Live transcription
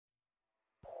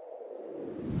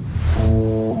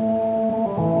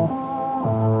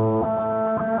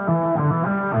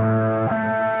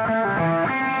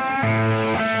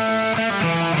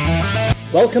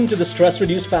Welcome to the Stress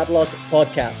Reduce Fat Loss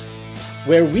podcast,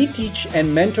 where we teach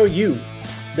and mentor you,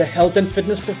 the health and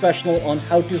fitness professional, on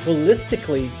how to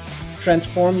holistically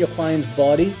transform your client's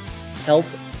body,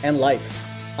 health, and life.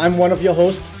 I'm one of your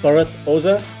hosts, Bharat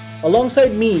Oza.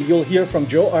 Alongside me, you'll hear from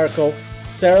Joe Arco,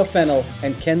 Sarah Fennell,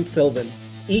 and Ken Sylvan.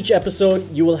 Each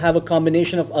episode, you will have a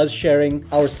combination of us sharing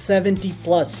our 70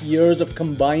 plus years of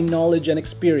combined knowledge and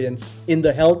experience in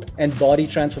the health and body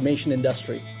transformation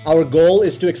industry. Our goal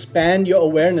is to expand your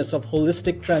awareness of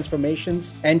holistic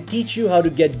transformations and teach you how to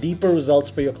get deeper results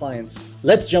for your clients.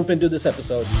 Let's jump into this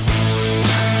episode.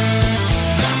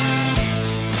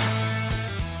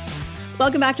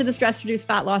 Welcome back to the Stress Reduce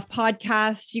Fat Loss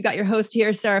podcast. You got your host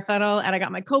here, Sarah Fennell, and I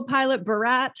got my co-pilot,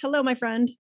 Bharat. Hello, my friend.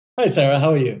 Hi, Sarah.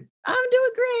 How are you? I'm doing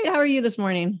great. How are you this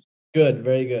morning? Good.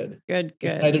 Very good. Good.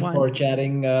 Excited for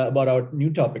chatting about our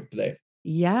new topic today.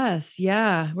 Yes.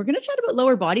 Yeah. We're going to chat about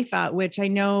lower body fat, which I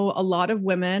know a lot of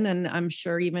women, and I'm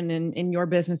sure even in your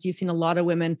business, you've seen a lot of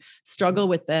women struggle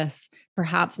with this.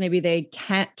 Perhaps maybe they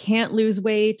can't lose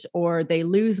weight, or they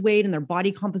lose weight and their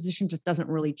body composition just doesn't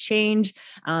really change.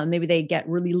 Maybe they get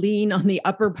really lean on the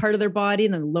upper part of their body,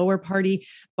 and then the lower part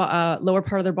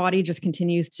of their body just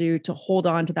continues to hold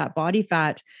on to that body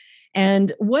fat.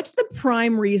 And what's the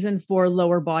prime reason for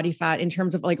lower body fat in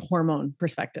terms of like hormone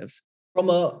perspectives? From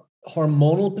a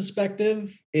hormonal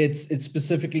perspective, it's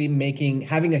specifically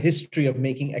having a history of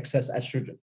making excess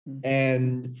estrogen. Mm-hmm.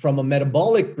 And from a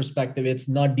metabolic perspective, it's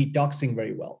not detoxing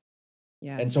very well.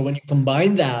 Yeah. And so when you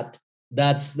combine that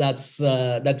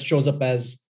shows up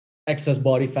as excess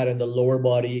body fat in the lower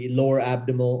body, lower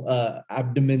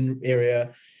abdomen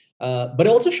area. But it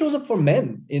also shows up for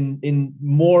men in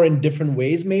different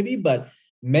ways, maybe, but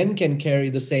men can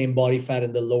carry the same body fat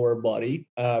in the lower body.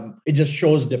 It just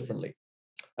shows differently.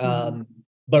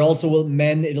 But also with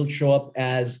men, it'll show up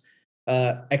as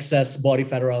excess body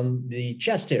fat around the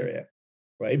chest area,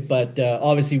 right? But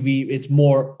obviously it's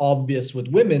more obvious with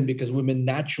women because women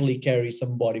naturally carry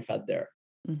some body fat there.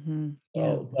 Mm-hmm.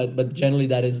 Yeah. But generally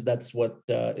that's what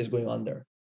is going on there.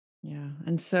 Yeah.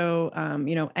 And so,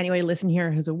 anybody listen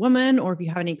here who's a woman, or if you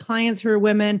have any clients who are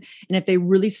women, and if they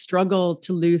really struggle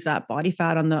to lose that body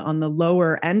fat on the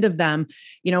lower end of them,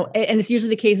 and it's usually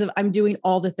the case of I'm doing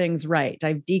all the things right.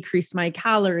 I've decreased my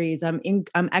calories. I'm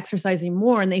exercising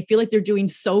more, and they feel like they're doing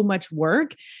so much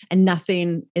work and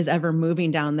nothing is ever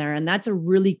moving down there. And that's a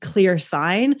really clear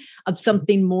sign of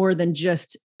something more than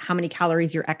just how many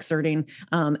calories you're exerting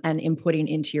and inputting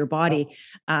into your body,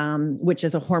 which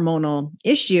is a hormonal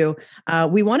issue.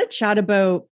 We want to chat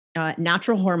about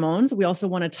natural hormones. We also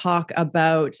want to talk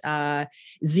about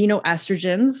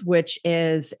xenoestrogens, which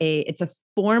is it's a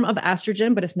form of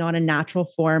estrogen, but it's not a natural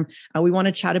form. We want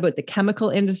to chat about the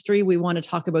chemical industry. We want to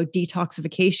talk about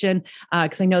detoxification,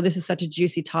 because I know this is such a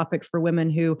juicy topic for women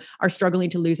who are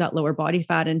struggling to lose that lower body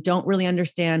fat and don't really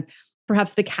understand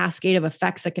perhaps the cascade of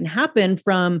effects that can happen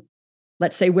from,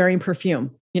 let's say, wearing perfume.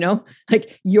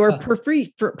 Like your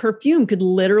perfume could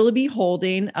literally be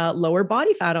holding lower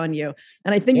body fat on you.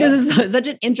 And I think this is such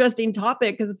an interesting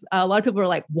topic because a lot of people are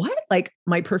like, what? Like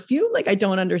my perfume? Like, I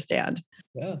don't understand.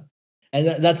 Yeah.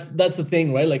 And that's the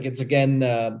thing, right? Like it's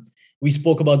again, we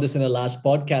spoke about this in the last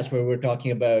podcast where we were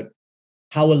talking about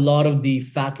how a lot of the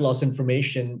fat loss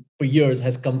information for years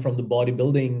has come from the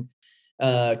bodybuilding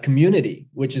community,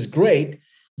 which is great.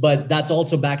 But that's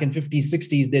also back in 50s,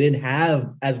 60s, they didn't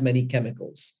have as many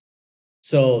chemicals.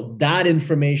 So that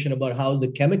information about how the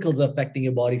chemicals are affecting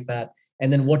your body fat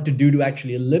and then what to do to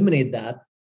actually eliminate that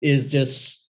is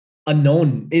just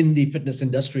unknown in the fitness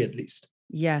industry, at least.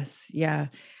 Yes. Yeah.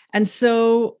 And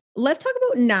so let's talk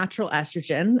about natural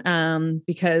estrogen,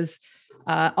 because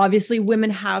obviously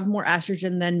women have more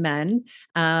estrogen than men.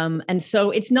 And so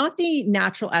it's not the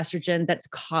natural estrogen that's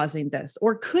causing this,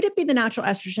 or could it be the natural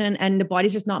estrogen and the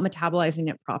body's just not metabolizing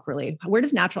it properly? Where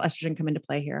does natural estrogen come into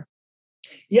play here?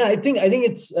 Yeah, I think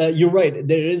it's, you're right.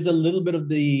 There is a little bit of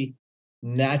the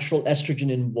natural estrogen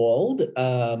involved.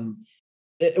 One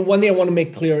thing I want to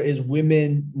make clear is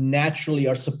women naturally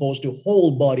are supposed to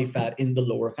hold body fat in the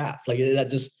lower half. Like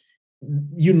that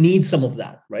you need some of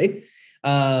that, right?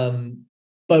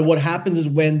 But what happens is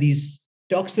when these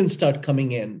toxins start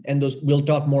coming in, and we'll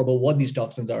talk more about what these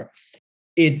toxins are.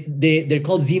 They're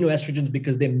called xenoestrogens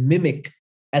because they mimic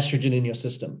estrogen in your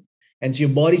system. And so your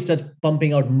body starts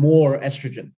pumping out more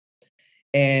estrogen.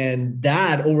 And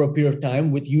that over a period of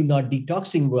time, with you not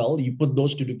detoxing well, you put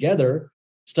those two together,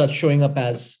 start showing up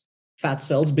as fat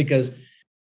cells, because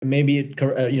maybe,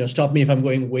 stop me if I'm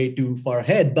going way too far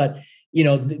ahead, but,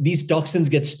 these toxins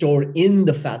get stored in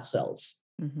the fat cells.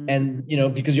 Mm-hmm. And,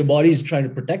 because your body is trying to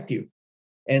protect you.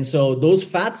 And so those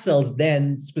fat cells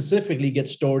then specifically get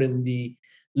stored in the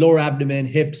lower abdomen,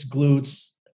 hips,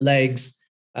 glutes, legs,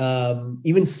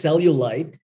 even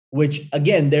cellulite, which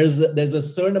again, there's a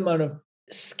certain amount of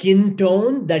skin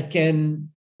tone that can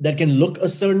look a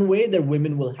certain way that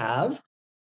women will have.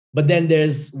 But then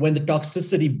there's when the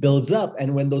toxicity builds up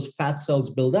and when those fat cells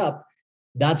build up,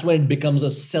 that's when it becomes a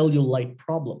cellulite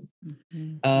problem.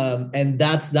 And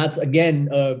that's again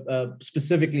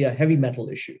specifically a heavy metal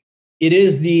issue. It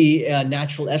is the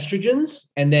natural estrogens,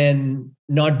 and then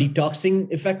not detoxing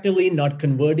effectively, not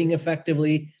converting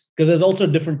effectively, because there's also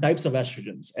different types of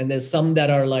estrogens. And there's some that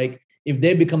are like, if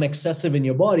they become excessive in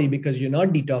your body because you're not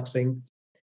detoxing,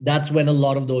 that's when a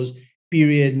lot of those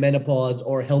period, menopause,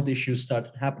 or health issues start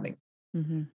happening.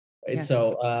 Right. Yeah.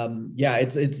 So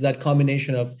it's that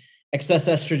combination of excess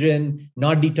estrogen,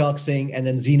 not detoxing, and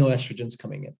then xenoestrogens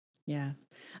coming in. Yeah.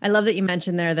 I love that you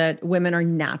mentioned there that women are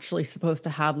naturally supposed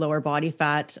to have lower body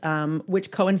fat,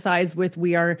 which coincides with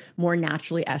we are more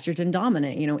naturally estrogen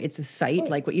dominant. You know, it's a site,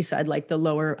 like what you said, like the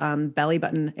lower belly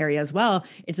button area as well.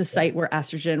 It's a site where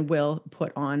estrogen will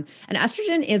put on. And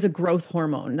estrogen is a growth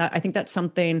hormone. I think that's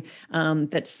something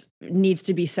that needs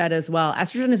to be said as well.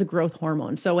 Estrogen is a growth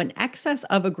hormone. So an excess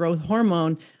of a growth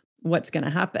hormone, what's going to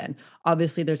happen?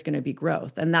 Obviously, there's going to be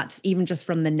growth. And that's even just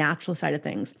from the natural side of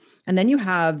things. And then you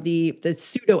have the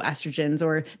pseudoestrogens,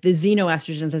 or the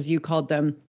xenoestrogens, as you called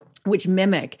them, which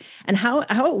mimic. And how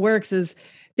it works is,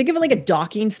 think of it like a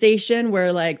docking station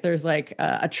where like there's like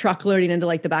a truck loading into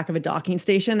like the back of a docking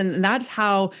station. And that's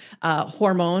how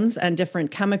hormones and different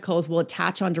chemicals will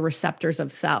attach onto receptors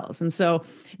of cells. And so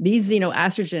these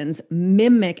xenoestrogens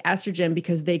mimic estrogen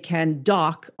because they can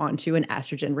dock onto an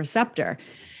estrogen receptor.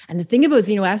 And the thing about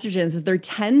xenoestrogens is they're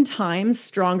 10 times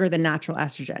stronger than natural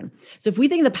estrogen. So if we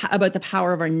think about the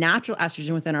power of our natural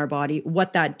estrogen within our body,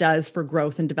 what that does for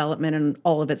growth and development and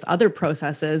all of its other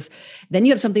processes, then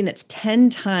you have something that's 10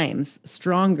 times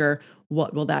stronger.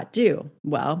 What will that do?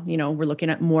 Well, you know, we're looking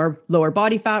at more lower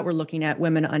body fat. We're looking at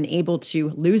women unable to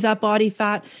lose that body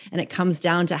fat. And it comes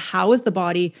down to how is the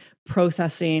body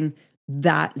processing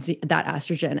that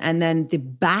estrogen, and then the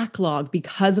backlog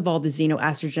because of all the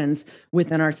xenoestrogens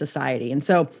within our society. And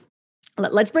so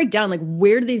let's break down, like,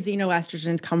 where do these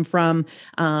xenoestrogens come from?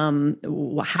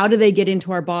 How do they get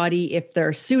into our body? If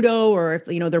they're pseudo, or if,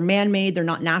 you know, they're man-made, they're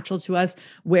not natural to us,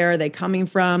 where are they coming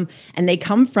from? And they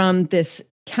come from this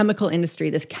chemical industry,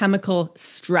 this chemical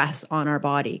stress on our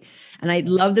body. And I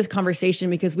love this conversation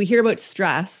because we hear about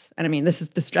stress. And I mean, this is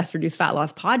the Stress Reduce Fat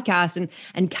Loss podcast,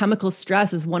 and chemical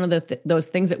stress is one of those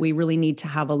things that we really need to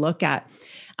have a look at.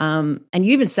 And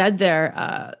you even said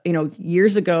there,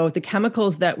 years ago, the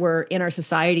chemicals that were in our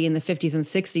society in the 50s and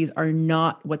 60s are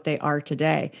not what they are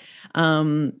today. Do you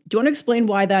want to explain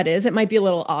why that is? It might be a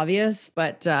little obvious,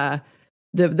 but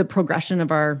the progression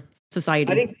of our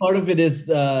society. I think part of it is,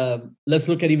 let's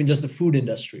look at even just the food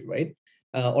industry, right?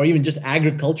 Or even just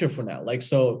agriculture for now. Like,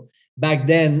 so back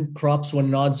then, crops were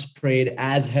not sprayed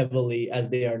as heavily as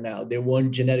they are now. They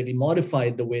weren't genetically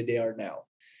modified the way they are now.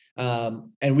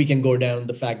 And we can go down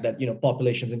the fact that,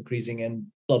 population's increasing and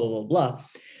blah, blah, blah, blah.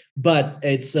 But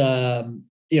it's, so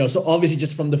obviously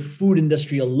just from the food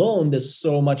industry alone, there's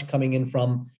so much coming in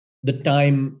from the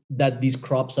time that these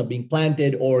crops are being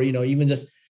planted, or, even just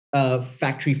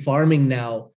factory farming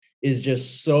now is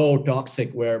just so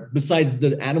toxic, where besides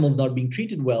the animals not being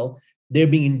treated well, they're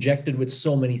being injected with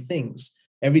so many things,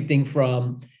 everything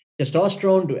from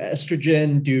testosterone to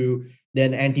estrogen to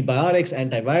then antibiotics,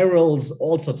 antivirals,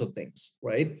 all sorts of things,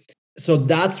 right? So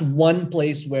that's one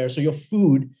place where, so your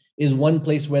food is one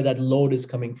place where that load is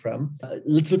coming from.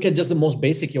 Let's look at just the most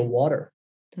basic, your water,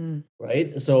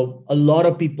 right? So a lot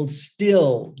of people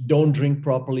still don't drink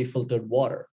properly filtered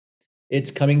water.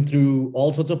 It's coming through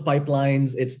all sorts of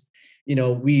pipelines. It's,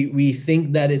 we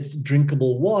think that it's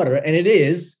drinkable water, and it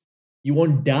is. You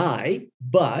won't die,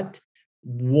 but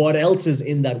what else is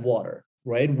in that water,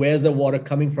 right? Where's the water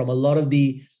coming from? A lot of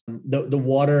the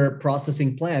water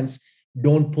processing plants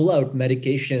don't pull out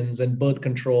medications and birth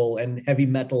control and heavy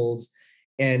metals,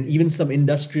 and even some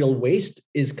industrial waste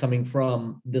is coming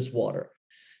from this water.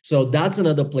 So that's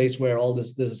another place where all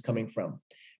this is coming from.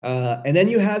 And then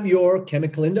you have your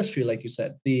chemical industry, like you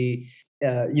said,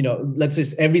 let's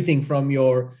say everything from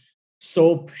your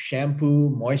soap, shampoo,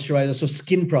 moisturizer, so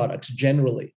skin products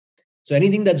generally. So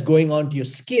anything that's going on to your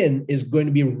skin is going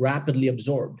to be rapidly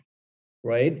absorbed,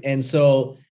 right? And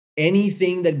so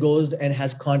anything that goes and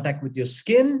has contact with your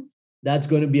skin, that's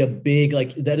going to be a big,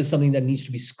 that is something that needs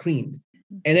to be screened.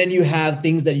 And then you have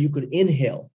things that you could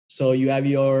inhale. So you have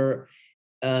your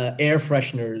air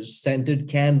fresheners, scented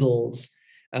candles,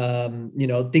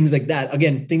 things like that.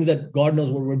 Again, things that God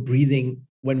knows what we're breathing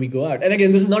when we go out. And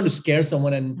again, this is not to scare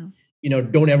someone and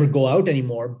don't ever go out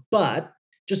anymore, but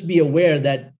just be aware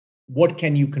that what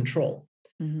can you control,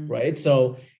 right?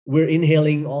 So we're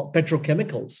inhaling all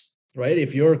petrochemicals, right?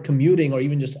 If you're commuting or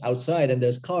even just outside and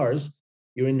there's cars,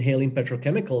 you're inhaling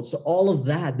petrochemicals. So all of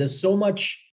that, there's so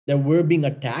much that we're being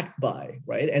attacked by,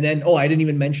 right? And then, I didn't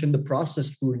even mention the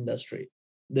processed food industry.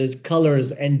 There's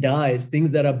colors and dyes,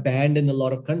 things that are banned in a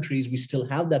lot of countries. We still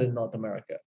have that in North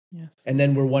America. Yes. And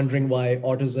then we're wondering why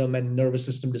autism and nervous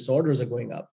system disorders are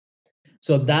going up.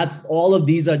 So that's all of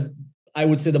these are, I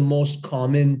would say, the most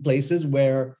common places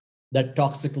where that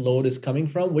toxic load is coming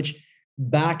from, which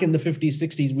back in the 50s,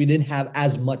 60s, we didn't have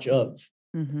as much of.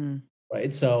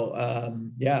 Right. So,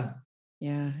 yeah.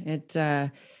 Yeah.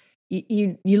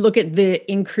 You look at the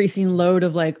increasing load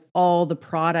of like all the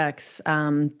products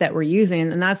that we're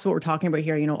using, and that's what we're talking about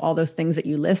here, all those things that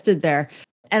you listed there.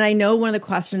 And I know one of the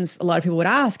questions a lot of people would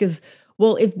ask is,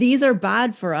 well, if these are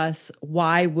bad for us,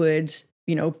 why would,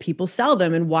 people sell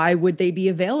them, and why would they be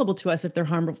available to us if they're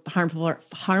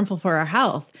harmful for our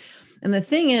health? And the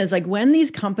thing is, like, when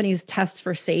these companies test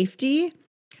for safety,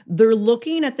 they're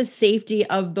looking at the safety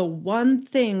of the one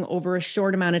thing over a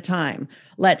short amount of time.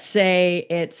 Let's say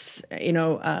it's,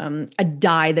 a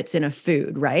dye that's in a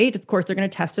food, right? Of course, they're going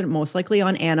to test it most likely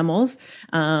on animals,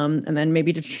 and then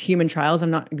maybe to human trials.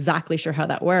 I'm not exactly sure how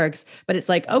that works, but it's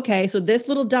like, okay, so this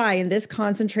little dye in this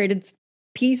concentrated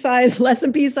less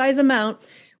than pea size amount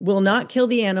will not kill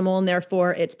the animal, and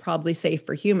therefore it's probably safe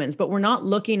for humans. But we're not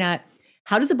looking at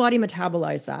how does the body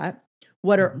metabolize that?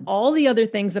 What are all the other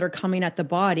things that are coming at the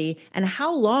body? And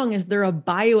how long is there a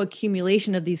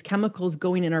bioaccumulation of these chemicals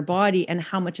going in our body, and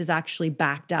how much is actually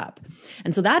backed up?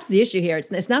 And so that's the issue here.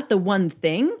 It's not the one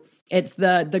thing. It's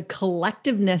the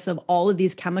collectiveness of all of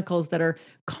these chemicals that are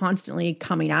constantly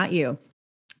coming at you.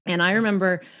 And I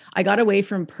remember I got away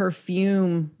from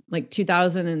perfume like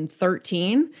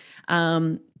 2013,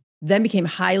 then became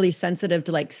highly sensitive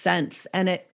to like scents.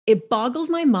 And it boggles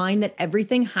my mind that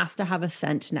everything has to have a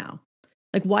scent now.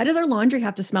 Like, why does our laundry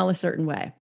have to smell a certain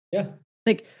way? Yeah.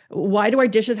 Like, why do our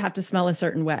dishes have to smell a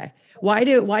certain way? Why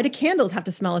do candles have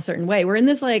to smell a certain way? We're in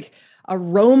this like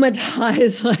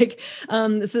aromatized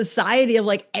society of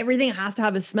like everything has to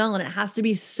have a smell, and it has to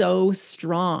be so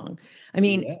strong. I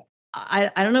mean, I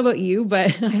don't know about you,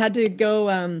 but I had to go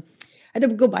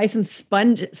buy some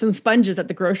sponges at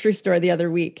the grocery store the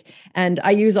other week. And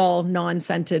I use all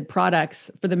non-scented products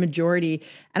for the majority.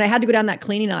 And I had to go down that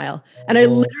cleaning aisle. And I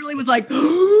literally was like,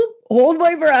 hold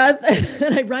my breath.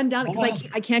 And I run down because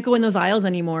I can't go in those aisles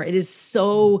anymore. It is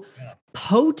so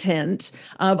potent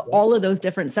of all of those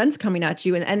different scents coming at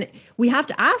you. And we have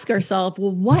to ask ourselves,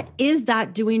 well, what is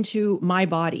that doing to my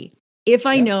body? If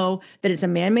I know that it's a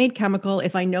man-made chemical,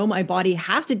 if I know my body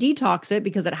has to detox it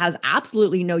because it has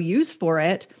absolutely no use for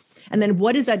it, and then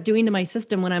what is that doing to my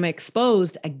system when I'm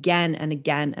exposed again and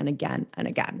again and again and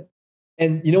again?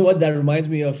 And you know what? That reminds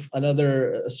me of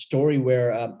another story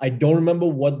where I don't remember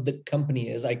what the company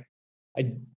is. I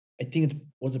think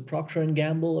was it Procter and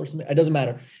Gamble or something. It doesn't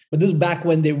matter. But this is back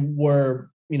when they were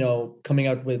coming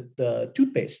out with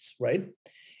toothpastes, right?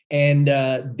 And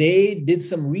they did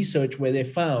some research where they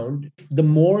found the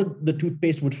more the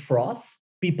toothpaste would froth,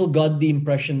 people got the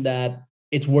impression that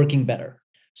it's working better.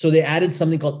 So they added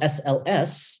something called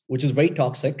SLS, which is very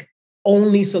toxic,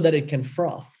 only so that it can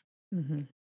froth. And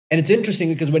it's interesting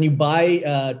because when you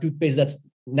buy toothpaste that's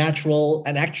natural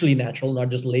and actually natural, not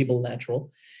just labeled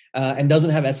natural, and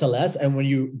doesn't have SLS, and when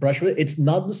you brush with it, it's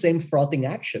not the same frothing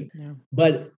action. No.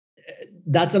 But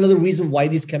that's another reason why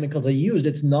these chemicals are used.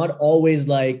 It's not always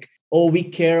like, oh, we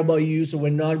care about you, so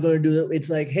we're not going to do it. It's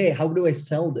like, hey, how do I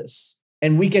sell this?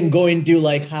 And we can go into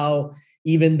like how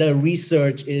even the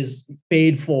research is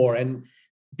paid for. And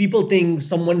people think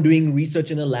someone doing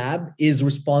research in a lab is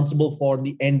responsible for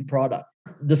the end product.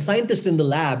 The scientist in the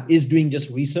lab is doing just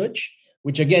research,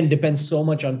 which again depends so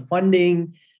much on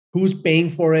funding, who's paying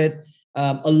for it.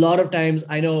 A lot of times,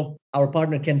 I know our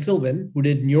partner, Ken Sylvan, who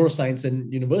did neuroscience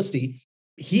in university,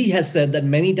 he has said that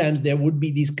many times there would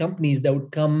be these companies that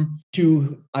would come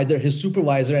to either his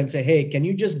supervisor and say, hey, can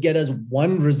you just get us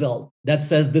one result that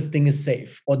says this thing is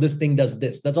safe or this thing does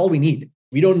this? That's all we need.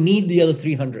 We don't need the other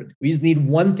 300. We just need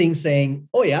one thing saying,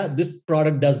 oh yeah, this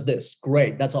product does this.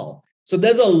 Great. That's all. So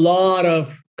there's a lot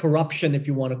of corruption, if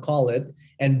you want to call it,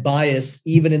 and bias,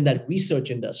 even in that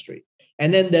research industry.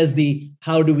 And then there's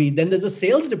then there's a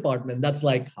sales department that's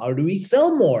like, how do we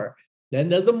sell more? Then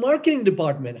there's the marketing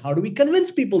department. How do we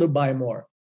convince people to buy more?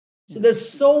 So there's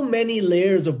so many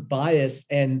layers of bias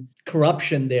and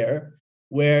corruption there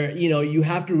where, you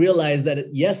have to realize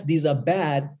that, yes, these are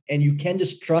bad. And you can't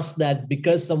just trust that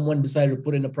because someone decided to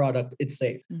put in a product, it's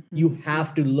safe. You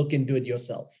have to look into it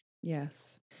yourself.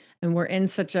 Yes. And we're in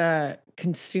such a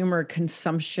consumer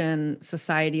consumption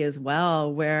society as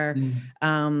well, where,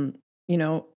 Mm. you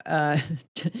know,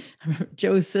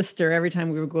 Joe's sister, every time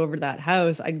we would go over to that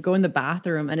house, I'd go in the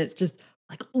bathroom and it's just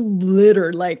like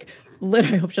littered, I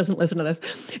hope she doesn't listen to this.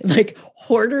 Like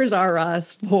hoarders are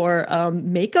us for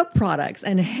makeup products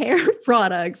and hair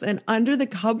products and under the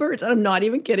cupboards. And I'm not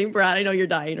even kidding, Brad. I know you're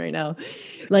dying right now.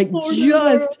 Like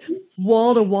just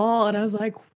wall to wall. And I was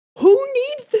like, who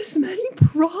needs this many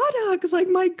products? Like,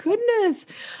 my goodness.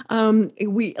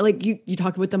 We like you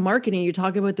talk about the marketing, you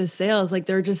talk about the sales, like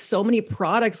there are just so many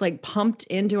products like pumped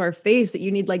into our face that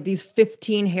you need like these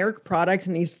 15 hair products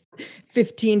and these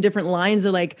 15 different lines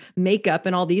of like makeup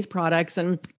and all these products.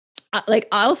 And like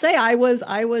I'll say I was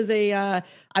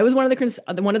one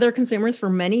of one of their consumers for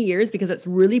many years because it's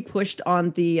really pushed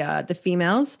on the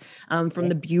females from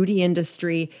the beauty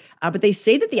industry. But they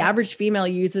say that the average female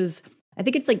uses, I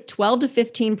think it's like 12 to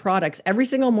 15 products every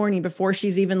single morning before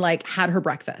she's even like had her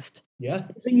breakfast. Yeah.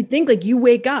 So you think like you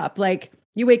wake up,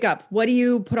 what do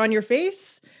you put on your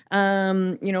face? What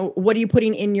are you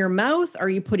putting in your mouth? Are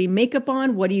you putting makeup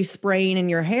on? What are you spraying in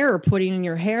your hair or putting in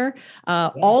your hair?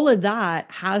 All of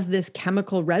that has this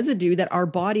chemical residue that our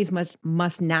bodies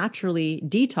must naturally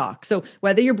detox. So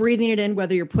whether you're breathing it in,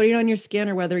 whether you're putting it on your skin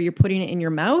or whether you're putting it in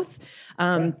your mouth,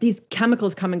 these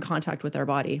chemicals come in contact with our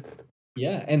body.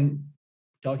 Yeah. And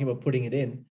talking about putting it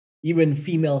in, even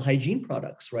female hygiene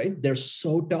products, right? They're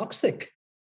so toxic.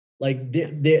 Like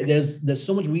there's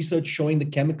so much research showing the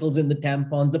chemicals in the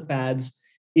tampons, the pads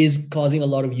is causing a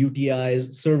lot of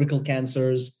UTIs, cervical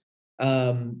cancers,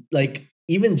 like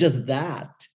even just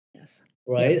that. Yes.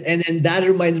 Right. Yep. And then that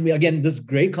reminds me again, this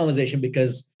great conversation,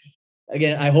 because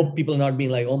again, I hope people are not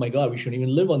being like, oh my God, we shouldn't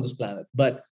even live on this planet.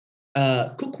 But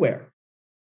cookware,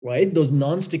 right? Those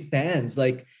nonstick pans,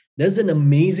 like there's an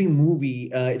amazing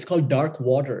movie. It's called Dark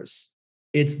Waters.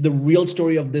 It's the real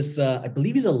story of this. I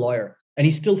believe he's a lawyer, and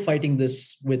he's still fighting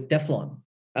this with Teflon,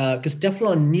 because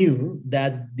Teflon knew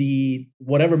that the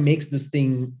whatever makes this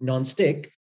thing nonstick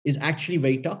is actually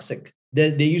very toxic.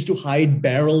 They used to hide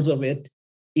barrels of it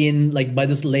in like by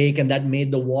this lake, and that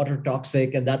made the water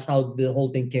toxic, and that's how the whole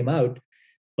thing came out.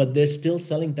 But they're still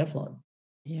selling Teflon.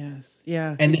 Yes.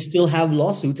 Yeah. And they still have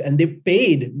lawsuits, and they've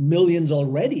paid millions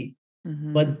already.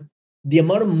 Mm-hmm. But the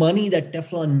amount of money that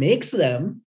Teflon makes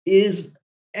them is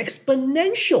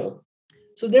exponential.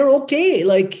 So they're okay,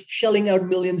 like shelling out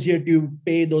millions here to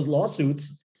pay those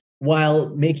lawsuits while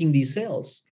making these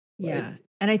sales. Right? Yeah.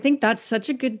 And I think that's such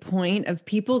a good point of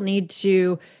people need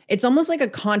to, it's almost like a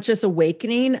conscious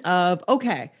awakening of,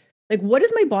 okay, like what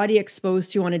is my body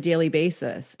exposed to on a daily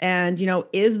basis? And,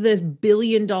 is this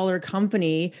billion-dollar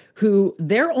company who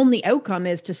their only outcome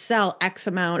is to sell X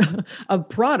amount of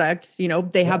product,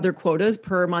 they have their quotas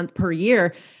per month, per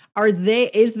year.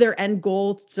 Is their end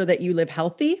goal so that you live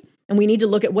healthy? And we need to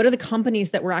look at what are the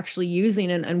companies that we're actually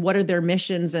using and what are their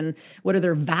missions and what are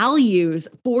their values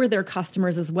for their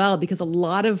customers as well. Because a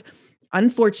lot of,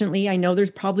 unfortunately, I know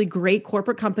there's probably great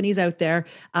corporate companies out there.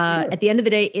 At the end of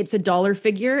the day, it's a dollar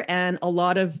figure, and a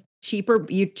lot of cheaper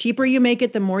you make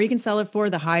it, the more you can sell it for,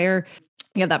 the higher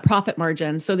you have that profit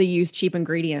margin. So they use cheap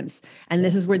ingredients. And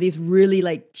this is where these really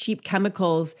like cheap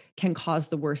chemicals can cause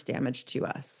the worst damage to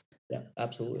us. Yeah,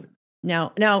 absolutely.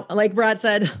 Now, like Brad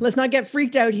said, let's not get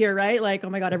freaked out here, right? Like, oh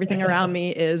my God, everything around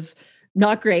me is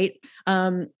not great.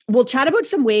 We'll chat about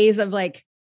some ways of like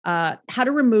how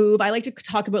to remove. I like to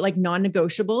talk about like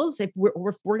non-negotiables. If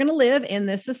we're going to live in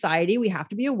this society, we have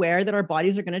to be aware that our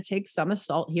bodies are going to take some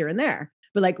assault here and there.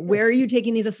 But like, where are you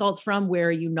taking these assaults from? Where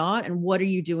are you not? And what are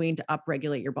you doing to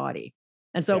upregulate your body?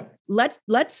 And so let's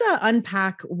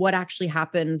unpack what actually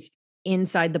happens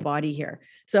inside the body here.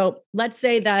 So let's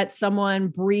say that someone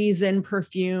breathes in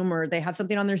perfume, or they have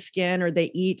something on their skin, or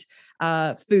they eat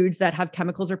foods that have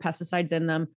chemicals or pesticides in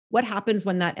them. What happens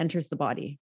when that enters the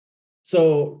body?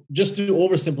 So just to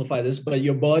oversimplify this, but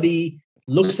your body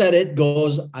looks at it,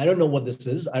 goes, I don't know what this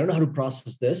is. I don't know how to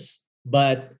process this,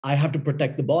 but I have to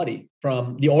protect the body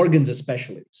from the organs,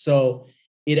 especially. So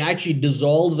it actually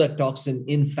dissolves that toxin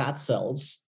in fat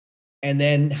cells and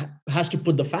then has to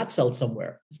put the fat cell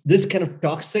somewhere. This kind of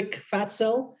toxic fat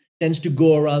cell tends to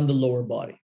go around the lower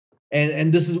body.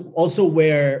 And this is also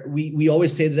where we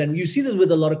always say this, and you see this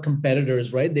with a lot of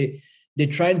competitors, right? They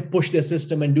try and push their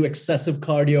system and do excessive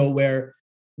cardio where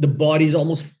the body's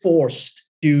almost forced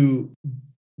to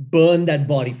burn that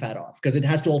body fat off because it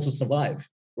has to also survive,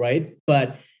 right?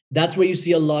 But that's where you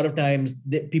see a lot of times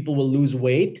that people will lose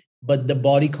weight, but the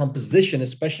body composition,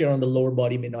 especially around the lower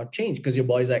body, may not change because your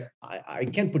body's like, I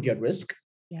can't put you at risk.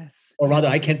 Yes. Or rather,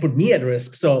 I can't put me at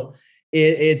risk. So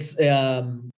it's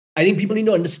I think people need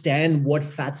to understand what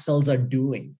fat cells are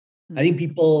doing. I think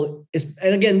people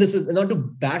and again, this is not to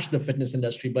bash the fitness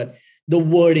industry, but the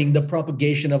wording, the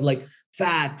propagation of like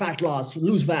fat loss,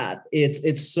 lose fat.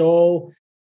 It's so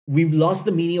we've lost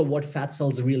the meaning of what fat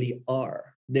cells really are.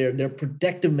 They're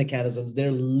protective mechanisms.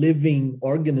 They're living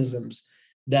organisms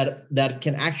that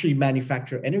can actually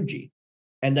manufacture energy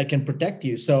and that can protect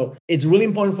you. So it's really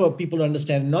important for people to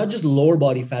understand not just lower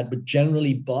body fat, but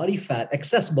generally body fat,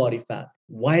 excess body fat.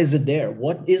 Why is it there?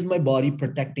 What is my body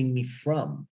protecting me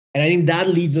from? And I think that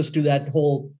leads us to that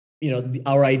whole,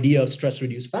 our idea of stress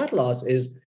reduced fat loss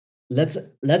is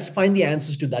let's find the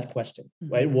answers to that question,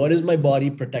 right? What is my body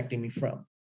protecting me from?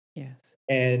 Yes.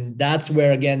 And that's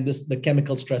where, again, the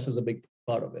chemical stress is a big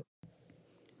part of it.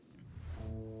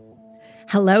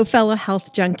 Hello, fellow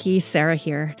health junkie, Sarah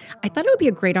here. I thought it would be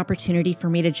a great opportunity for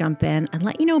me to jump in and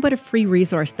let you know about a free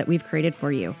resource that we've created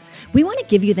for you. We want to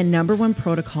give you the number one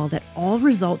protocol that all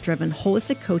result-driven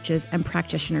holistic coaches and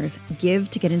practitioners give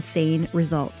to get insane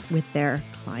results with their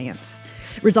clients.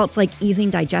 Results like easing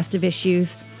digestive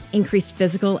issues, increased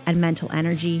physical and mental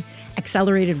energy,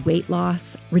 accelerated weight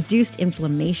loss, reduced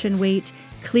inflammation weight,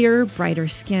 clearer, brighter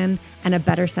skin, and a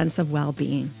better sense of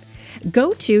well-being.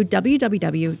 Go to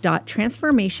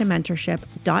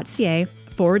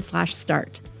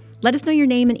www.transformationmentorship.ca/start. Let us know your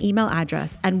name and email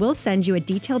address, and we'll send you a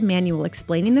detailed manual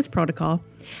explaining this protocol,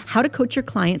 how to coach your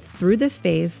clients through this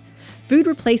phase, food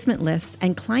replacement lists,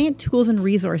 and client tools and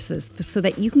resources so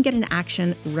that you can get in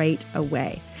action right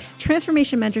away.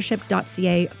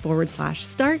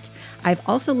 Transformationmentorship.ca/start. I've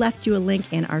also left you a link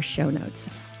in our show notes.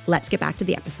 Let's get back to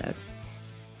the episode.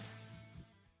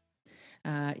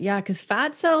 Because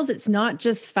fat cells, it's not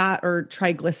just fat or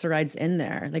triglycerides in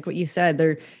there. Like what you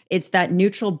said, it's that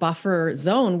neutral buffer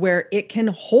zone where it can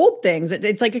hold things.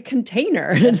 It's like a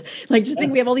container. Like just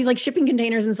think we have all these like shipping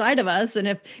containers inside of us. And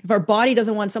if our body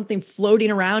doesn't want something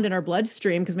floating around in our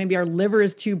bloodstream because maybe our liver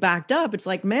is too backed up, it's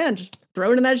like, man, just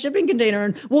throw it in that shipping container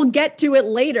and we'll get to it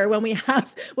later when we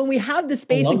have the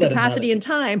space and capacity and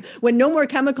time, when no more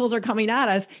chemicals are coming at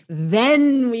us,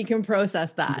 then we can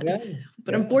process that. Yeah.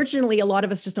 But unfortunately, a lot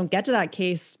of us just don't get to that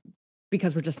case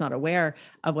because we're just not aware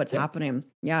of what's happening.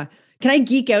 Yeah. Can I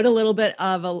geek out a little bit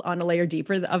on a layer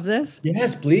deeper of this?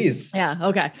 Yes, please. Yeah.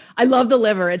 Okay. I love the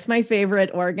liver. It's my favorite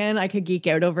organ. I could geek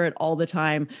out over it all the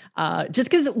time.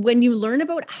 Just because when you learn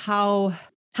about how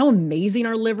amazing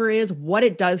our liver is, what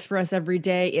it does for us every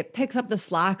day, it picks up the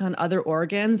slack on other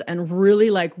organs and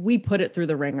really we put it through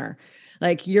the ringer.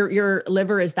 Like your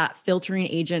liver is that filtering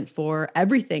agent for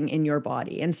everything in your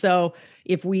body. And so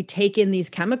if we take in these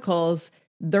chemicals,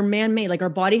 they're man-made, like our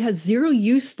body has zero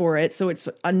use for it. So it's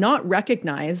not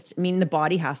recognized, meaning the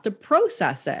body has to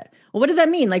process it. Well, what does that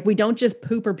mean? Like we don't just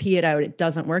poop or pee it out. It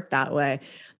doesn't work that way.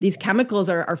 These chemicals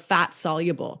are fat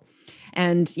soluble.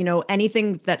 And,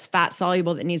 anything that's fat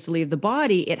soluble that needs to leave the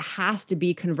body, it has to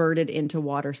be converted into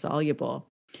water soluble.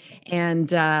 And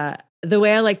the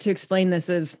way I like to explain this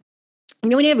is, when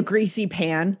you have a greasy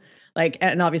pan,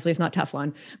 and obviously it's not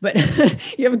Teflon, but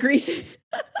you have a greasy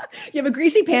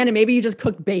pan and maybe you just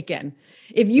cooked bacon.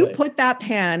 If you put that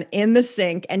pan in the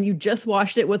sink and you just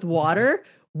washed it with water,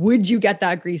 would you get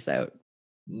that grease out?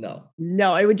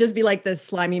 No, it would just be like this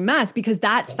slimy mess because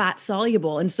that's fat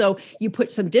soluble. And so you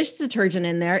put some dish detergent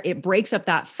in there, it breaks up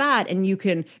that fat and you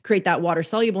can create that water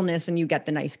solubleness and you get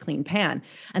the nice clean pan.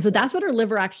 And so that's what our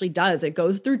liver actually does. It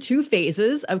goes through two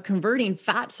phases of converting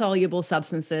fat soluble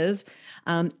substances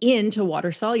into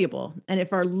water soluble. And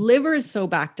if our liver is so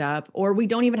backed up, or we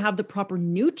don't even have the proper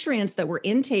nutrients that we're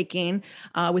intaking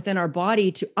within our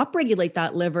body to upregulate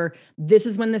that liver, this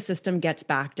is when the system gets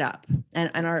backed up.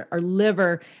 And our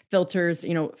liver filters,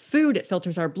 food, it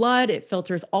filters our blood, it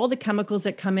filters all the chemicals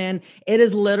that come in. It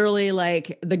is literally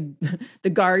like the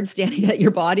guard standing at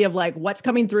your body of like, what's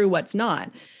coming through, what's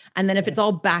not. And then if it's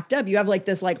all backed up, you have like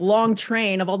this like long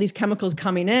train of all these chemicals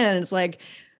coming in. It's like,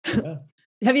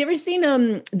 have you ever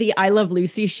seen the I Love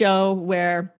Lucy show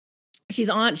where she's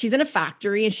in a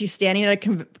factory and she's standing at a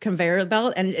conveyor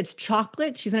belt and it's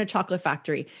chocolate. She's in a chocolate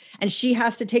factory and she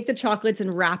has to take the chocolates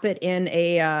and wrap it in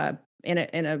a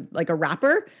like a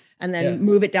wrapper and then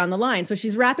move it down the line. So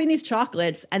she's wrapping these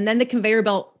chocolates and then the conveyor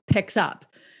belt picks up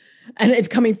and it's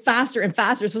coming faster and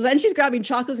faster. So then she's grabbing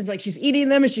chocolates and she's eating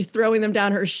them and she's throwing them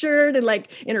down her shirt and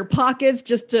like in her pockets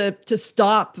just to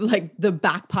stop like the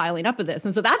back piling up of this.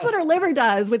 And so that's what our liver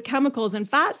does with chemicals and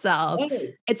fat cells.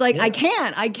 It's like, I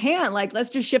can't like, let's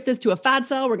just shift this to a fat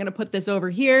cell. We're going to put this over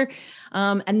here.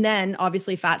 And then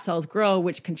obviously fat cells grow,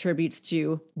 which contributes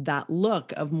to that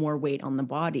look of more weight on the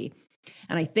body.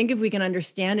 And I think if we can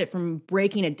understand it from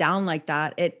breaking it down like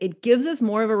that, it gives us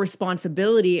more of a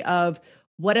responsibility of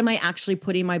what am I actually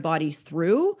putting my body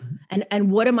through?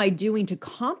 And what am I doing to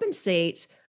compensate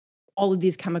all of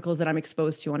these chemicals that I'm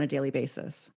exposed to on a daily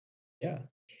basis? Yeah.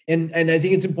 And I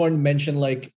think it's important to mention,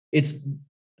 like, it's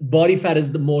body fat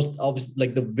is the most obvious,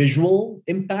 like the visual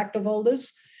impact of all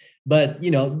this. But,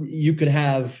 you could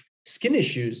have skin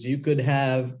issues, you could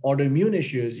have autoimmune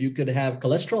issues, you could have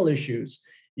cholesterol issues,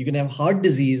 you can have heart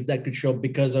disease that could show up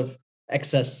because of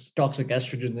excess toxic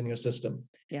estrogen in your system.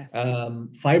 Yes.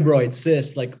 Fibroid,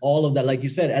 cysts, like all of that. Like you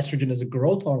said, estrogen is a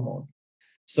growth hormone.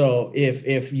 So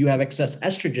if you have excess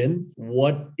estrogen,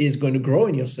 what is going to grow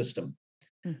in your system?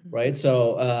 Right.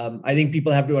 So I think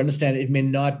people have to understand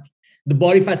the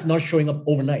body fat's not showing up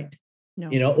overnight.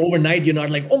 No. Overnight, you're not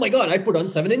like, oh my God, I put on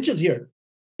 7 inches here.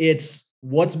 It's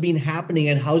what's been happening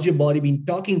and how's your body been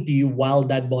talking to you while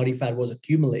that body fat was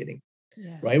accumulating,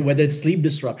 right? Whether it's sleep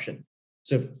disruption.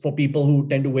 So for people who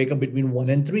tend to wake up between 1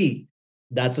 and 3,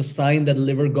 that's a sign that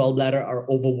liver, gallbladder are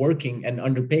overworking and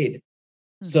underpaid.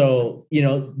 So,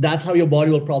 that's how your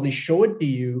body will probably show it to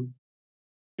you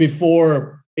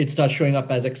before it starts showing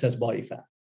up as excess body fat.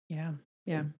 Yeah.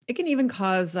 Yeah. It can even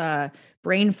cause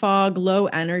brain fog, low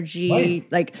energy,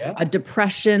 a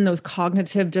depression, those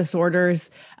cognitive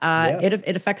disorders.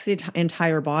 It affects the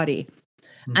entire body.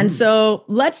 And so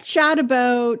let's chat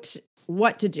about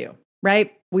what to do,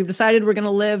 right? We've decided we're going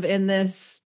to live in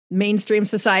this mainstream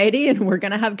society and we're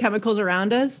going to have chemicals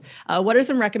around us. What are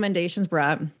some recommendations,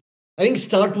 Brett? I think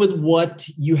start with what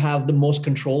you have the most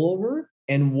control over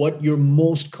and what you're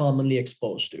most commonly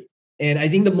exposed to. And I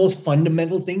think the most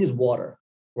fundamental thing is water,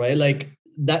 right? Like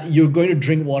that you're going to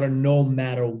drink water no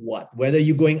matter what, whether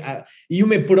you're going out, you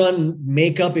may put on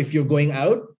makeup if you're going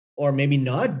out or maybe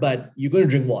not, but you're going to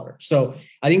drink water. So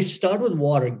I think start with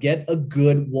water, get a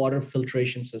good water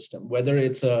filtration system, whether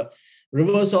it's a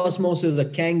reverse osmosis, a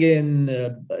Kangen,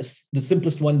 the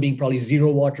simplest one being probably zero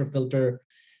water filter,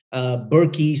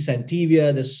 Berkey,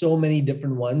 Santevia. There's so many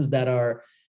different ones that are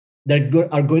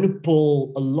going to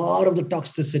pull a lot of the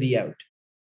toxicity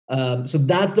out. So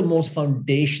that's the most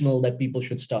foundational that people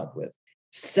should start with.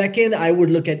 Second, I would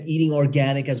look at eating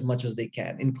organic as much as they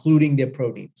can, including their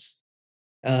proteins.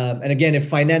 And again, if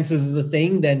finances is a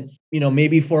thing, then,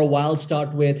 maybe for a while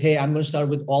start with, hey, I'm going to start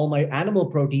with all my animal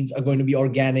proteins are going to be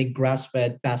organic,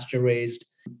 grass-fed, pasture-raised.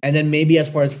 And then maybe as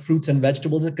far as fruits and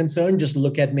vegetables are concerned, just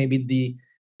look at maybe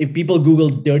if people Google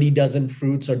dirty dozen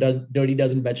fruits or dirty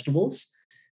dozen vegetables,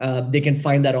 they can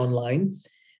find that online.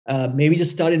 Maybe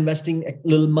just start investing a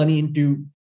little money into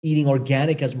eating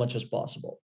organic as much as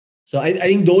possible. So I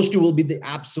think those two will be the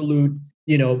absolute,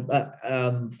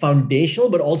 foundational,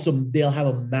 but also they'll have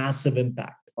a massive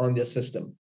impact on their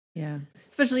system. Yeah.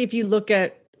 Especially if you look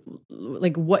at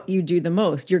like what you do the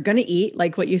most, you're going to eat,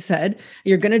 like what you said,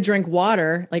 you're going to drink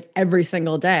water like every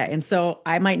single day. And so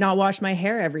I might not wash my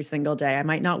hair every single day. I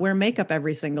might not wear makeup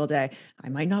every single day. I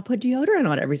might not put deodorant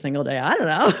on every single day. I don't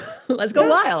know. Let's go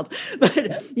wild.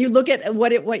 But you look at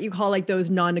what you call like those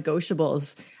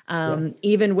non-negotiables.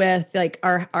 Even with like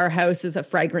our house is a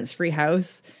fragrance-free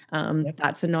house.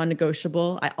 That's a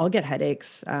non-negotiable. I'll get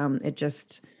headaches.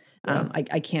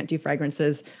 I can't do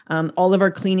fragrances. All of our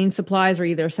cleaning supplies are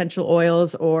either essential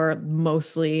oils or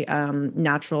mostly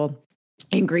natural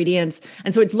ingredients.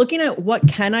 And so it's looking at what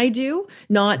can I do,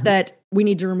 not that we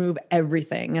need to remove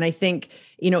everything. And I think,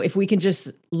 if we can just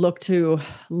look to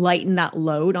lighten that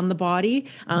load on the body,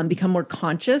 become more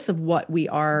conscious of what we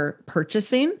are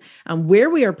purchasing, where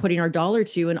we are putting our dollar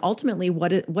to, and ultimately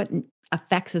what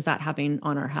effects is that having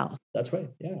on our health. That's right.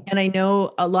 Yeah. And I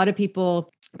know a lot of people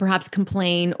perhaps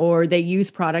complain or they use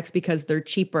products because they're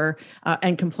cheaper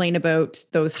and complain about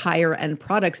those higher end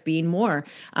products being more.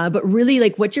 But really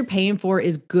like what you're paying for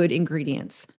is good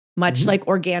ingredients, much like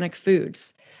organic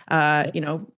foods.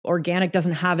 Organic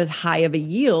doesn't have as high of a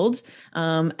yield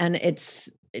and it's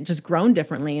just grown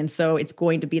differently. And so it's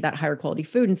going to be that higher quality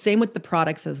food, and same with the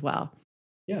products as well.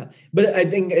 Yeah. But I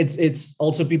think it's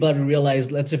also people have to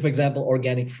realize, let's say, for example,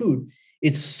 organic food,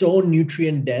 it's so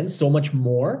nutrient dense, so much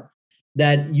more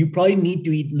that you probably need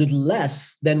to eat little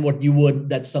less than what you would,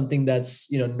 that's something that's,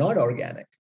 not organic,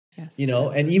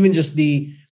 and even just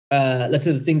the, let's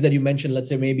say the things that you mentioned, let's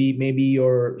say maybe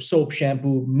your soap,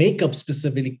 shampoo, makeup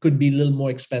specifically could be a little more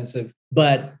expensive,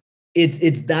 but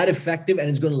it's that effective and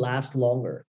it's going to last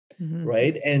longer.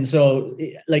 Right. And so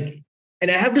and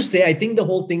I have to say, I think the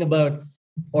whole thing about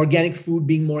organic food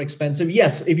being more expensive,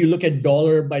 yes, if you look at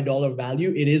dollar by dollar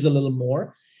value, it is a little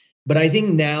more. But I think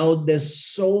now there's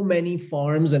so many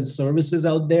farms and services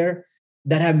out there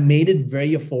that have made it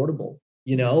very affordable.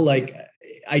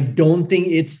 I don't think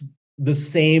it's the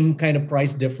same kind of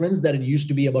price difference that it used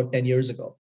to be about 10 years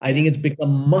ago. I think it's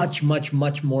become much, much,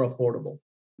 much more affordable.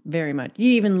 Very much.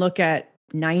 You even look at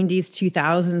 90s,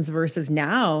 2000s versus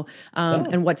now, Yeah.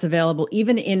 and what's available,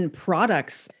 even in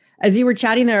products. As you were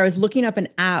chatting there, I was looking up an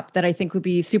app that I think would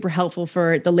be super helpful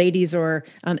for the ladies or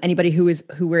anybody who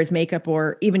wears makeup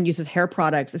or even uses hair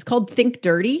products. It's called Think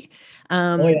Dirty,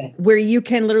 Oh yeah. where you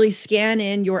can literally scan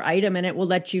in your item and it will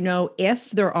let you know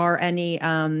if there are any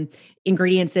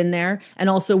ingredients in there and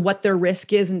also what their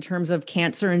risk is in terms of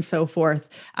cancer and so forth,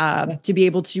 Yeah. to be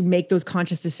able to make those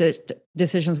conscious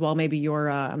decisions while maybe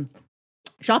you're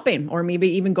shopping or maybe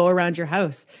even go around your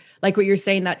house. Like what you're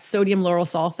saying, that sodium lauryl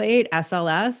sulfate,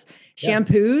 SLS, Yeah.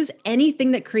 shampoos,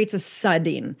 anything that creates a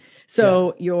sudding. Yeah.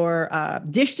 So your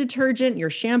dish detergent, your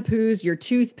shampoos, your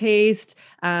toothpaste,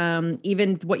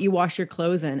 even what you wash your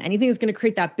clothes in, anything that's going to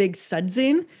create that big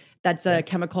sudsing. That's a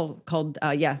chemical called,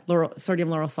 sodium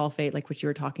lauryl sulfate, like what you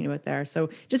were talking about there.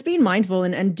 So just being mindful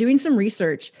and doing some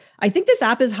research. I think this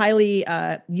app is highly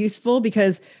useful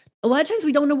because a lot of times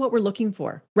we don't know what we're looking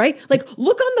for, right? Like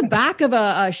look on the back of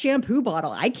a shampoo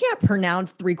bottle. I can't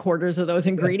pronounce 3/4 of those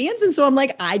Yeah. ingredients. And so I'm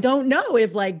like, I don't know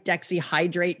if like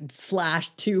dexihydrate slash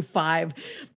 2,5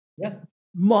 Yeah.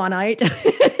 monite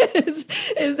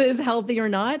is healthy or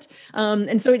not.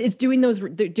 And so it's doing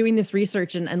this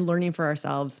research and learning for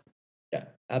ourselves. Yeah,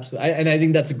 absolutely. And I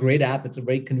think that's a great app. It's a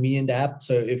very convenient app.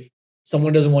 So if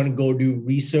someone doesn't want to go do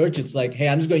research, it's like, hey,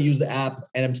 I'm just going to use the app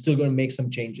and I'm still going to make some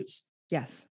changes.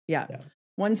 Yes. Yeah. Yeah,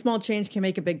 One small change can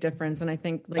make a big difference. And I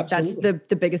think like that's absolutely.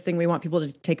 the biggest thing we want people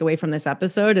to take away from this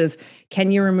episode is,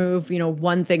 can you remove,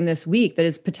 one thing this week that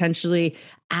is potentially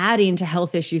adding to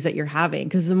health issues that you're having?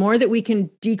 Because the more that we can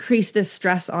decrease this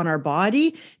stress on our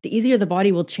body, the easier the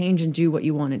body will change and do what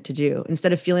you want it to do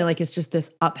instead of feeling like it's just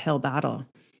this uphill battle.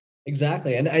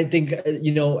 Exactly. And I think,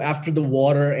 after the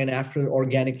water and after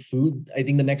organic food, I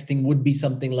think the next thing would be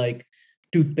something like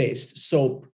toothpaste,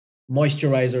 soap,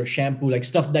 moisturizer, shampoo, like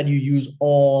stuff that you use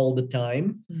all the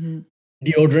time. Mm-hmm.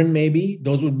 Deodorant, maybe.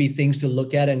 Those would be things to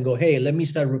look at and go, hey, let me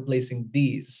start replacing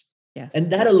these. Yes.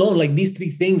 And that alone, like these three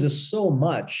things is so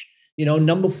much.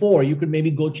 Number four, you could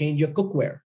maybe go change your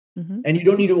cookware. Mm-hmm. And you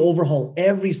don't need to overhaul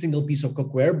every single piece of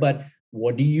cookware, but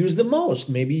what do you use the most?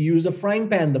 Maybe use a frying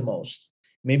pan the most.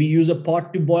 Maybe use a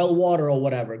pot to boil water or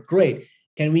whatever. Great.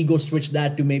 Can we go switch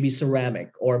that to maybe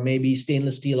ceramic or maybe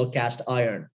stainless steel or cast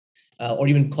iron, or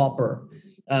even copper?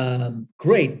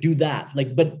 Great, do that.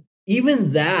 But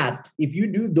even that, if you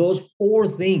do those four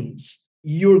things,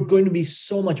 you're going to be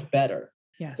so much better.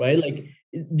 Yes. Right?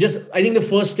 Just I think the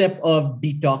first step of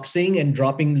detoxing and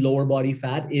dropping lower body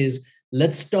fat is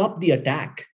let's stop the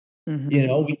attack.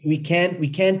 Mm-hmm. We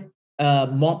can't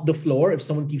mop the floor if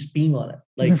someone keeps peeing on it.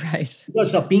 Right. You gotta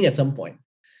stop peeing at some point.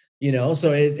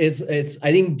 So it's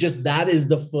I think just that is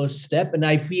the first step. And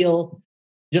I feel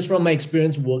just from my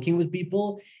experience working with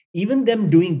people, even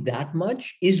them doing that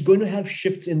much is going to have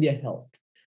shifts in their health.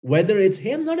 Whether it's,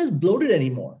 hey, I'm not as bloated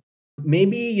anymore.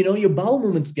 Maybe, your bowel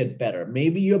movements get better.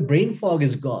 Maybe your brain fog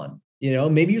is gone.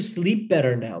 Maybe you sleep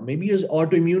better now. Maybe your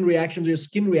autoimmune reactions, your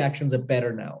skin reactions are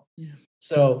better now. Yeah.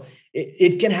 So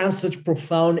it can have such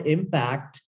profound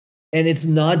impact. And it's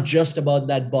not just about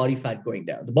that body fat going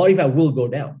down. The body fat will go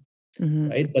down,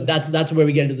 right? But that's where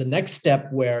we get into the next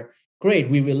step where, great,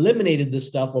 we've eliminated this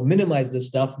stuff or minimized this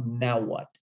stuff. Now what?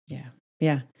 Yeah.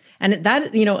 Yeah. And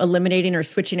that, eliminating or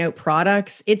switching out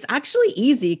products, it's actually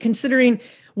easy considering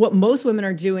what most women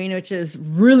are doing, which is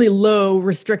really low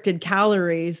restricted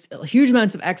calories, huge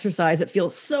amounts of exercise. It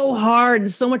feels so hard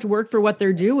and so much work for what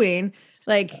they're doing.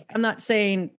 Like, I'm not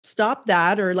saying stop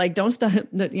that or don't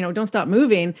stop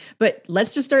moving, but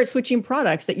let's just start switching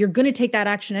products that you're going to take that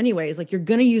action anyways. Like you're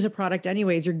going to use a product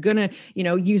anyways. You're going to,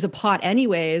 use a pot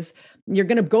anyways. You're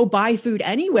going to go buy food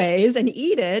anyways and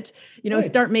eat it, right.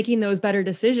 Start making those better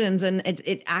decisions. And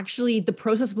it actually, the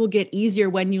process will get easier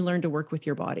when you learn to work with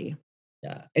your body.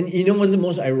 Yeah. And what's the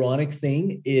most ironic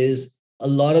thing is a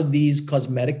lot of these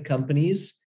cosmetic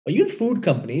companies or even food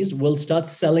companies will start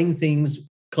selling things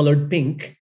colored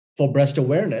pink for breast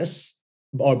awareness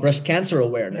or breast cancer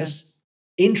awareness.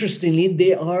 Yes. Interestingly,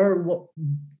 they are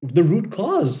the root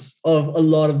cause of a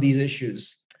lot of these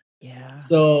issues. Yeah.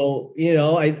 So,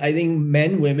 I think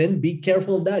men, women, be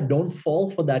careful of that. Don't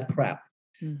fall for that crap.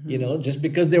 Mm-hmm. Just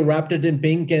because they wrapped it in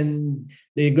pink and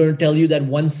they're going to tell you that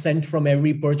 1 cent from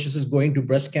every purchase is going to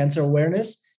breast cancer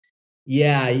awareness.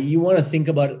 Yeah, you want to think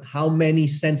about how many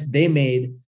cents they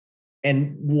made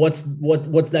and what's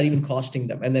that even costing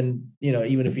them. And then,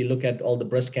 even if you look at all the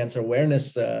breast cancer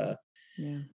awareness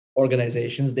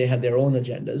organizations, they have their own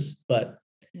agendas. But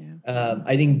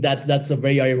I think that's a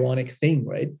very ironic thing,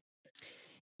 right?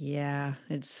 Yeah,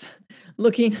 it's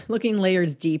looking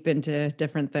layers deep into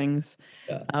different things.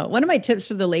 Yeah. One of my tips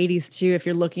for the ladies too, if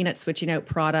you're looking at switching out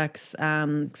products,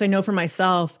 because I know for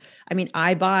myself, I mean,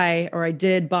 I buy, or I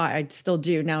did buy, I still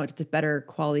do now. It's the better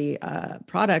quality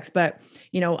products, but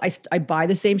I buy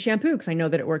the same shampoo because I know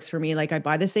that it works for me. Like I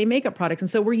buy the same makeup products, and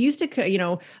so we're used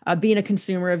to being a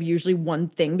consumer of usually one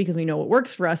thing because we know what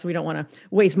works for us. We don't want to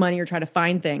waste money or try to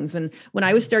find things. And when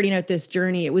I was starting out this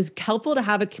journey, it was helpful to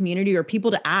have a community or people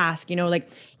to ask, like,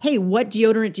 hey, what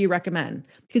deodorant do you recommend?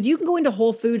 Because you can go into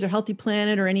Whole Foods or Healthy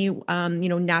Planet or any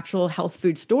natural health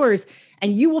food stores,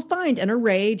 and you will find an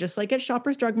array, just like at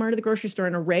Shoppers Drug Mart or the grocery store,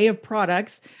 an array of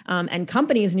products and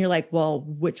companies, and you're like, well,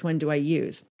 which one do I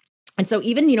use? And so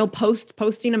even,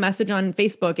 posting a message on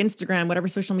Facebook, Instagram, whatever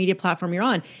social media platform you're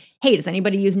on, hey, does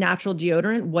anybody use natural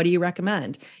deodorant? What do you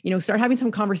recommend? Start having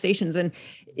some conversations. And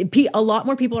a lot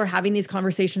more people are having these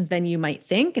conversations than you might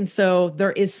think. And so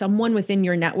there is someone within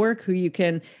your network who you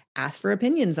can ask for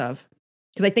opinions of.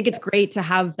 Because I think it's great to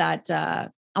have that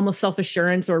almost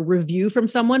self-assurance or review from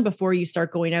someone before you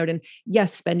start going out and,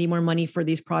 yes, spending more money for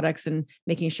these products and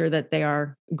making sure that they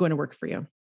are going to work for you.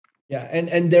 Yeah,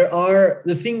 and there are,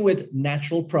 the thing with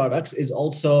natural products is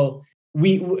also,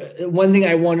 one thing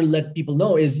I want to let people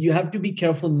know is you have to be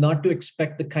careful not to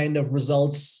expect the kind of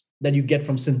results that you get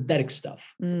from synthetic stuff.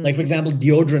 Like, for example,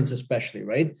 deodorants especially,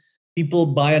 right? People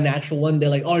buy a natural one, they're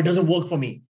like, oh, it doesn't work for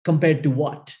me. Compared to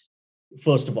what?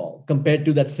 First of all, compared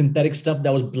to that synthetic stuff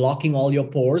that was blocking all your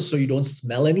pores so you don't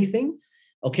smell anything.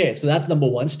 Okay, so that's number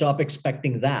one. Stop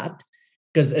expecting that,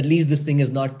 because at least this thing is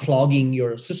not clogging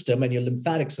your system and your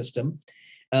lymphatic system.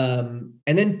 And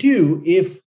then two,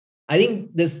 if I think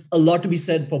there's a lot to be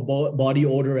said for body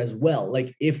odor as well.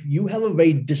 Like if you have a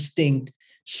very distinct,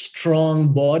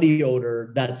 strong body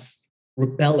odor that's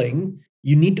repelling,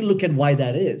 you need to look at why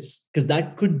that is, because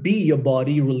that could be your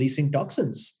body releasing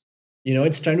toxins.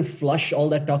 It's trying to flush all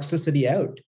that toxicity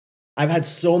out. I've had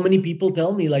so many people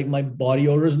tell me like my body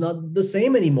odor is not the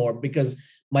same anymore because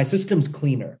my system's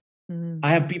cleaner. I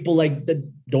have people like that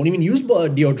don't even use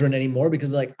deodorant anymore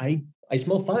because like I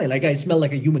smell fine. Like I smell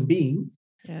like a human being.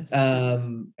 Yes.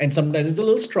 And sometimes it's a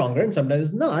little stronger and sometimes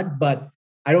it's not, but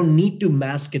I don't need to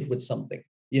mask it with something,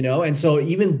 And so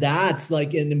even that's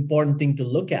like an important thing to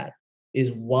look at,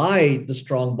 is why the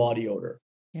strong body odor.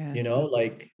 Yes.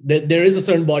 Like there is a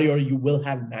certain body odor you will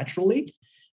have naturally.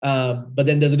 But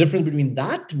then there's a difference between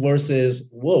that versus,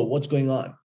 whoa, what's going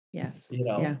on? Yes.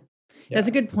 Yeah. That's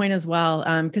a good point as well.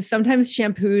 Because sometimes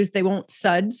shampoos, they won't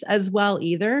suds as well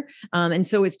either. And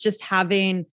so it's just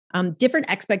having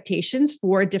different expectations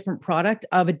for a different product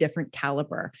of a different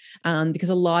caliber. Because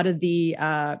a lot of the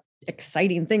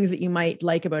exciting things that you might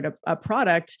like about a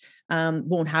product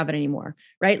won't have it anymore,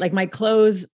 right? Like my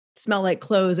clothes smell like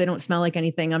clothes. They don't smell like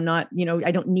anything. I'm not,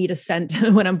 I don't need a scent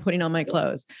when I'm putting on my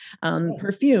clothes.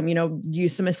 Perfume,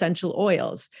 use some essential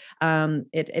oils.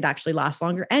 It actually lasts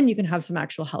longer, and you can have some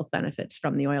actual health benefits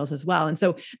from the oils as well. And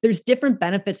so there's different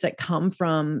benefits that come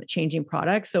from changing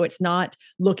products. So it's not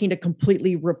looking to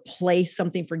completely replace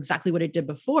something for exactly what it did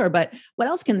before, but what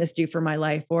else can this do for my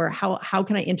life? Or how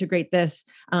can I integrate this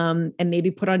and maybe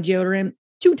put on deodorant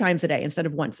 2 times a day instead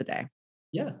of once a day?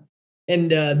 Yeah.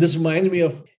 And this reminds me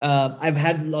of, I've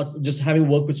had lots, just having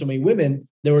worked with so many women,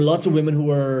 there were lots of women who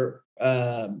were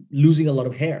losing a lot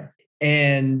of hair.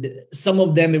 And some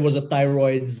of them, it was a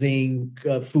thyroid, zinc,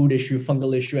 food issue,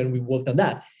 fungal issue, and we worked on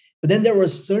that. But then there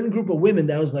was a certain group of women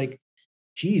that was like,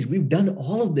 geez, we've done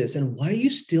all of this, and why are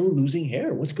you still losing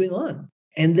hair? What's going on?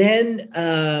 And then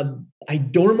I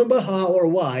don't remember how or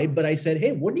why, but I said,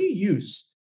 hey, what do you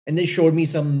use? And they showed me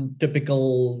some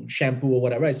typical shampoo or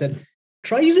whatever. I said,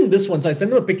 try using this one. So I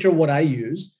sent them a picture of what I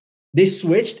use. They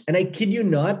switched, and I kid you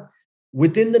not,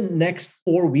 within the next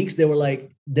 4 weeks, they were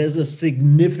like, there's a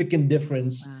significant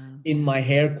difference in my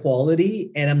hair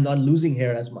quality, and I'm not losing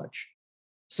hair as much.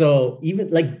 So even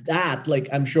like that, like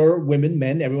I'm sure women,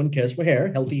 men, everyone cares for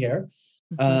hair, healthy hair.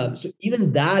 So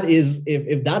even that is,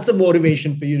 if that's a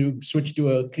motivation for you to switch to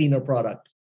a cleaner product,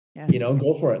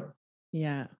 go for it.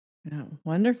 Yeah.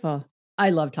 Wonderful. I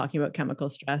love talking about chemical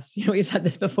stress. We've said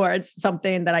this before. It's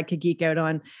something that I could geek out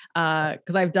on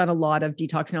because I've done a lot of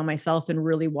detoxing on myself and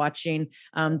really watching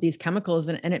these chemicals,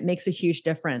 and it makes a huge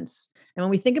difference. And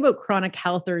when we think about chronic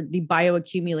health or the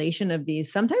bioaccumulation of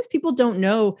these, sometimes people don't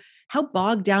know how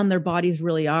bogged down their bodies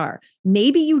really are.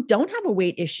 Maybe you don't have a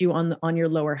weight issue on your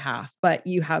lower half, but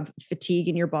you have fatigue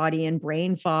in your body and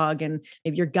brain fog, and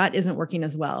maybe your gut isn't working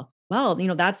as well. well,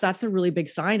 that's a really big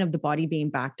sign of the body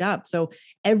being backed up. So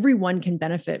everyone can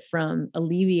benefit from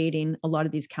alleviating a lot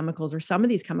of these chemicals or some of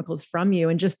these chemicals from you,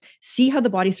 and just see how the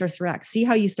body starts to react, see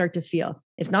how you start to feel.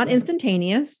 It's not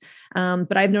instantaneous.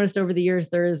 But I've noticed over the years,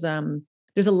 there's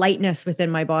a lightness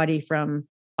within my body from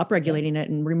upregulating it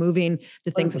and removing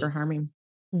the things 100%. That are harming.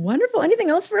 Wonderful. Anything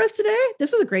else for us today?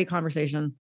 This was a great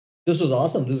conversation. This was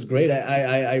awesome. This is great.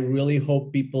 I really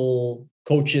hope people,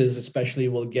 coaches especially,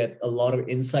 will get a lot of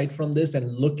insight from this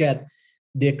and look at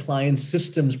their clients'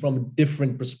 systems from a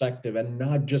different perspective, and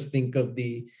not just think of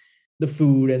the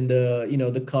food and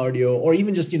the cardio, or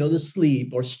even just the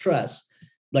sleep or stress.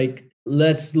 Like,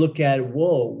 let's look at,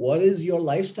 what is your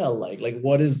lifestyle like? Like,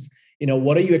 what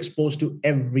are you exposed to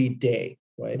every day,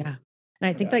 right? Yeah. And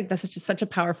I think that's such a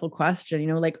powerful question.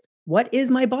 Like, what is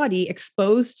my body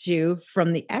exposed to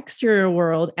from the exterior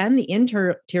world and the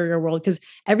interior world? Because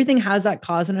everything has that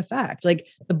cause and effect. Like,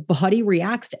 the body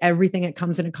reacts to everything it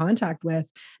comes into contact with.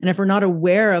 And if we're not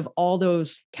aware of all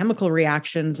those chemical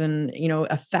reactions and,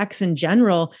 effects in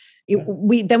general,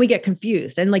 we get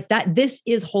confused. And like that, this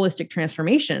is holistic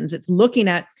transformations. It's looking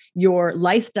at your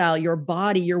lifestyle, your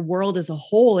body, your world as a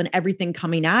whole, and everything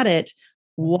coming at it,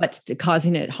 what's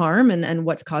causing it harm and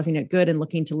what's causing it good, and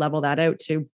looking to level that out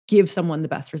to give someone the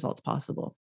best results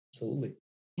possible. Absolutely.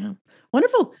 Yeah.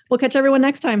 Wonderful. We'll catch everyone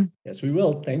next time. Yes, we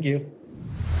will. Thank you.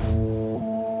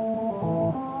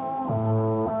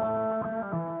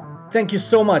 Thank you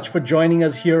so much for joining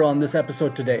us here on this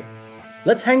episode today.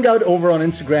 Let's hang out over on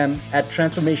Instagram at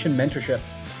Transformation Mentorship.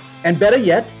 And better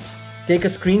yet, take a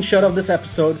screenshot of this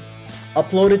episode,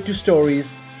 upload it to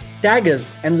stories, tag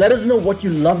us, and let us know what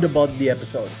you loved about the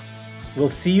episode. We'll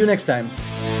see you next time.